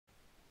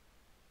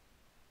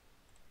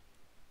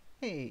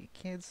Hey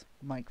kids,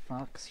 Mike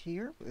Fox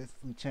here with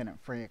Lieutenant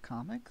Freya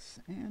Comics,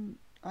 and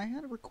I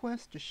had a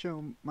request to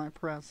show my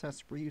process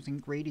for using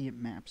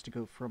gradient maps to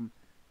go from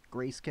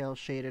grayscale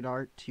shaded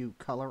art to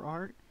color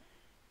art,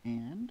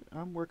 and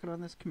I'm working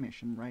on this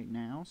commission right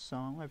now,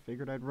 so I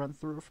figured I'd run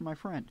through it for my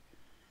friend.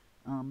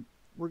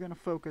 We're going to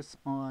focus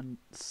on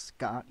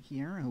Scott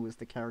here, who is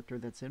the character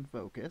that's in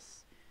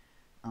focus,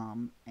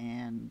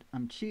 and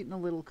I'm cheating a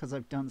little because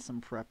I've done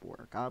some prep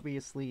work.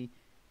 Obviously,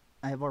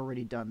 I have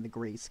already done the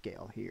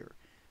grayscale here.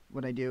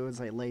 What I do is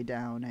I lay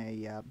down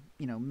a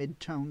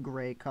mid-tone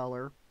gray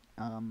color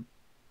um,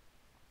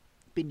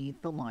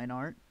 beneath the line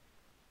art,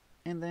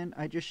 and then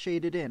I just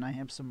shade it in. I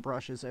have some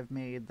brushes I've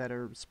made that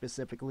are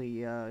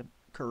specifically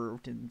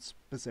curved and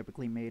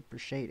specifically made for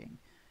shading.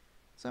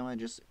 So I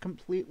just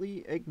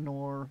completely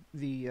ignore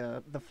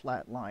the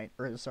flat line,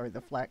 or sorry,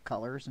 the flat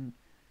colors, and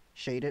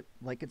shade it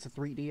like it's a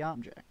 3D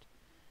object.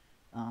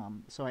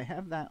 So I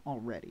have that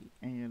already.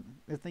 And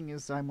the thing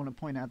is, I want to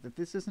point out that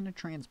this isn't a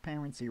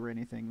transparency or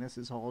anything. This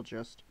is all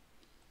just,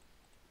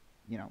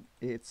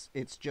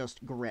 it's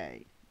just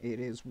gray. It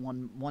is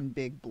one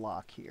big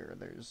block here.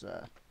 There's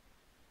if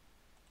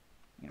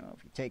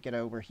you take it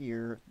over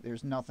here,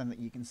 there's nothing that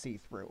you can see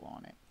through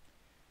on it.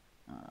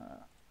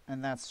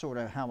 And that's sort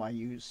of how I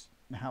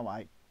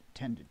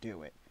tend to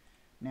do it.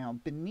 Now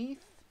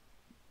beneath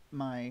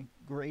my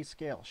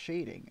grayscale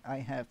shading, I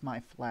have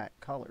my flat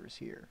colors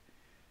here.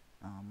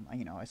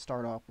 I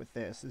start off with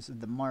this. This is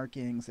the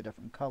markings, the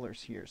different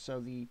colors here. So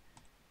the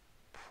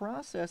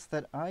process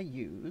that I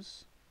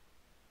use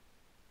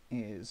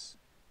is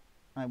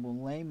I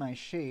will lay my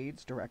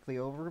shades directly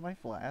over my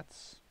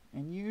flats,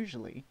 and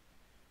usually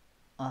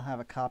I'll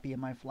have a copy of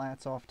my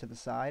flats off to the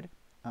side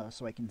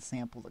so I can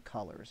sample the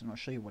colors, and I'll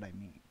show you what I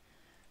mean.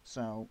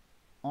 So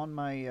on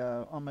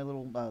my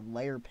little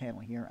layer panel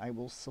here, I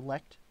will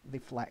select the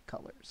flat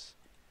colors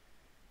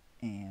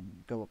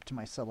and go up to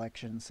my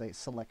selection and say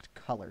select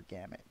color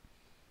gamut.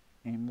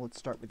 And let's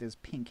start with this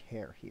pink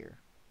hair here.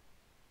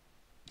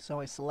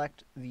 So I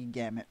select the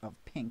gamut of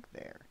pink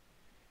there.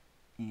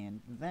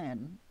 And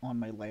then on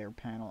my layer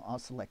panel, I'll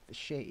select the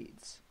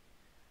shades.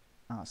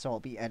 So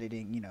I'll be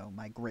editing,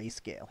 my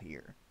grayscale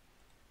here.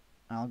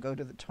 I'll go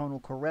to the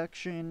tonal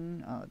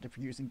correction. If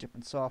you're using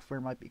different software,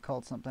 it might be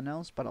called something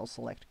else, but I'll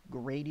select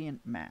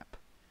gradient map.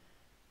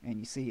 And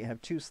you see you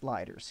have two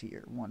sliders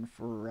here, one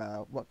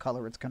for what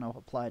color it's going to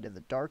apply to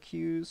the dark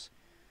hues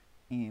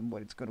and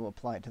what it's going to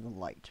apply to the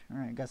light.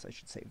 Or I guess I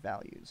should say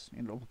values.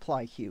 It'll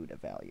apply hue to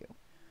value.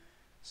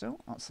 So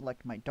I'll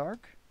select my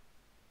dark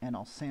and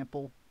I'll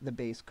sample the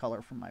base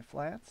color from my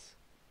flats.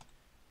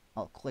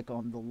 I'll click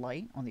on the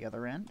light on the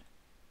other end,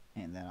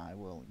 and then I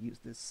will use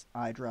this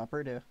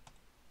eyedropper to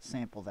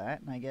sample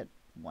that, and I get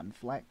one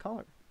flat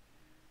color.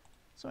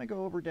 So I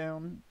go over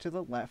down to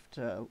the left,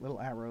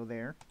 little arrow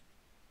there,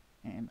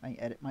 and I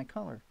edit my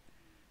color.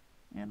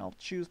 And I'll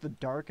choose the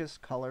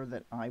darkest color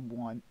that I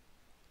want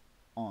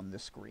on the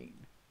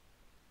screen.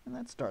 And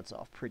that starts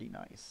off pretty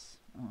nice.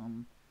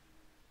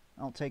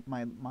 I'll take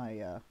my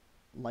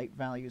light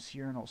values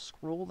here and I'll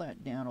scroll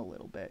that down a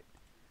little bit.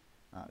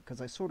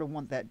 Because I sort of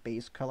want that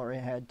base color I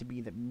had to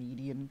be the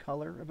median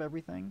color of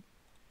everything.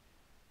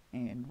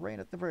 And right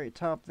at the very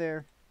top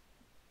there,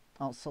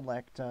 I'll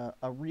select a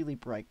really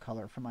bright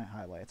color for my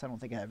highlights. I don't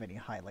think I have any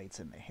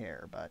highlights in the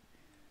hair, but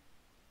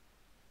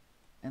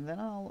and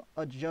then I'll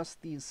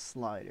adjust these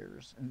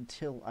sliders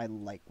until I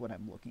like what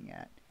I'm looking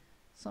at.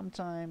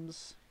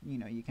 Sometimes,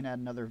 you can add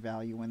another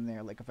value in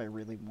there, like if I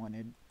really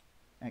wanted,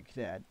 I could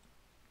add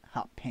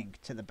hot pink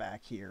to the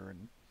back here,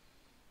 and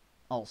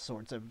all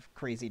sorts of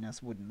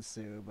craziness would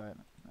ensue, but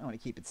I want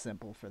to keep it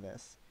simple for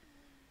this.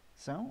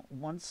 So,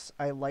 once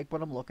I like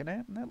what I'm looking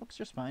at, and that looks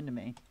just fine to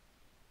me,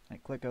 I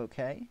click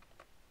OK,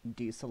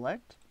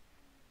 deselect,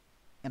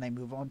 and I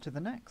move on to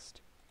the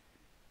next.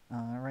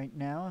 Right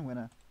now,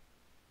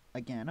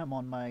 I'm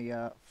on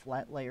my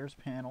flat layers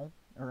panel,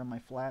 or on my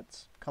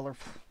flats,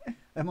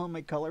 I'm on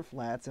my color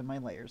flats in my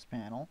layers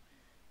panel.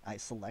 I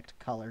select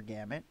color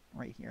gamut.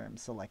 Right here I'm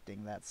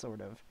selecting that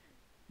sort of,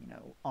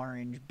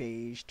 orange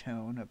beige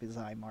tone of his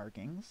eye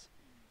markings.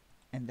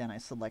 And then I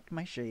select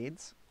my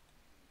shades,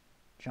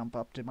 jump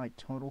up to my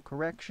tonal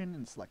correction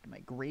and select my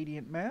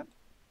gradient map.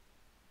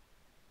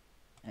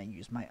 I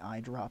use my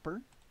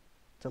eyedropper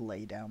to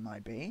lay down my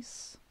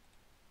base.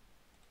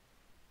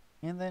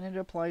 And then it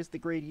applies the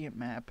gradient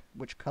map,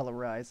 which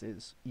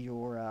colorizes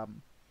your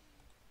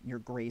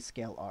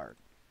grayscale art.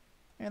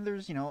 And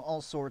there's,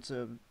 all sorts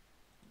of,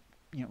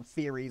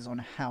 theories on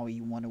how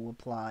you want to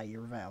apply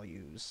your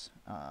values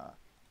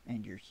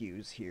and your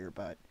hues here,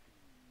 but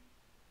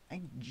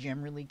I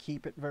generally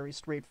keep it very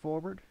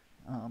straightforward.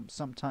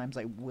 Sometimes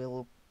I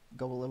will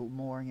go a little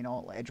more,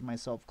 I'll edge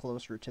myself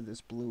closer to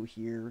this blue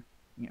here,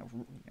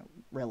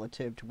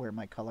 relative to where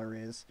my color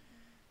is.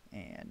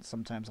 And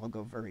sometimes I'll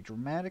go very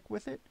dramatic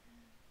with it.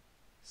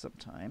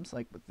 Sometimes,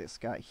 like with this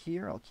guy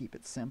here, I'll keep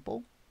it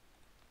simple.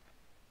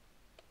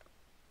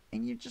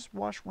 And you just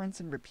wash,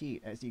 rinse, and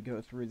repeat as you go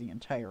through the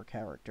entire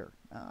character.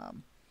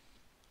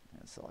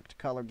 Select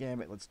color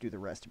gamut. Let's do the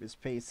rest of his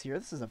face here.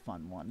 This is a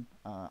fun one.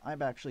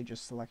 I've actually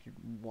just selected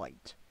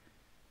white.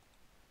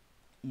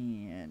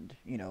 And,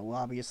 you know,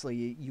 obviously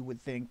you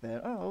would think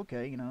that, oh,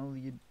 okay, you know,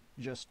 you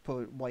just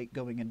put white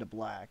going into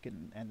black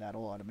and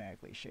that'll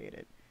automatically shade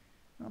it.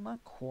 Well,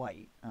 not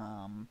quite.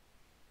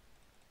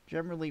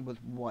 Generally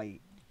with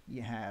white,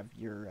 you have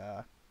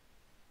your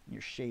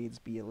shades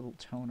be a little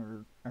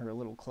toner or a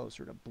little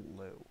closer to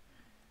blue.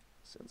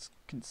 So it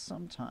can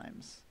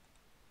sometimes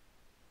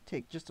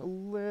take just a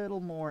little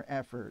more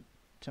effort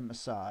to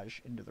massage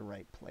into the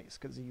right place,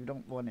 because you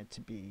don't want it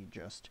to be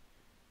just,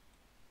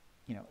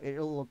 you know,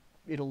 it'll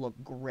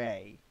look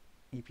gray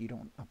if you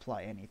don't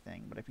apply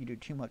anything. But if you do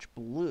too much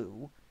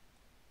blue,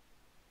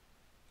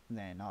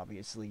 then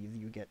obviously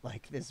you get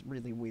like this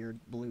really weird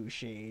blue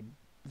shade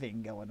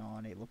thing going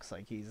on. It looks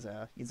like he's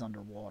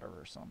underwater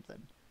or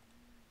something.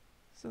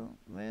 So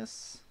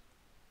this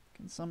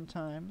can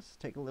sometimes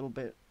take a little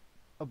bit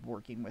of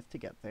working with to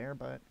get there,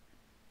 but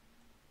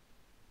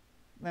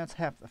that's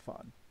half the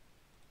fun.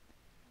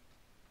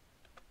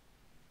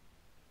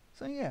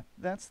 So yeah,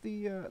 that's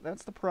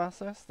the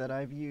process that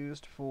I've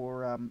used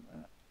for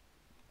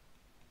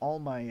all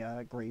my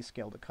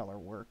grayscale to color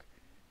work.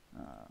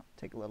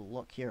 Take a little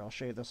look here. I'll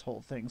show you this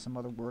whole thing, some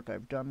other work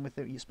I've done with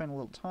it. You spend a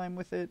little time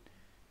with it,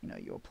 you know,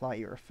 you apply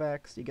your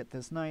effects, you get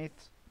this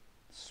nice,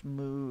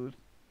 smooth,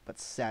 but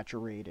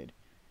saturated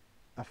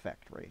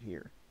effect right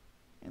here.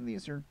 And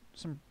these are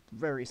some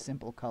very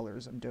simple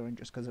colors I'm doing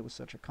just because it was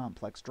such a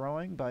complex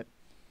drawing, but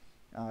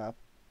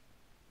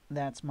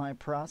that's my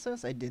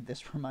process. I did this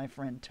for my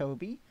friend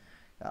Tobi.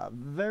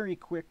 Very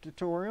quick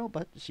tutorial,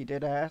 but she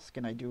did ask,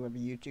 and I do have a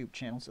YouTube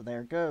channel, so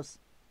there it goes.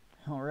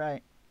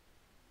 Alright.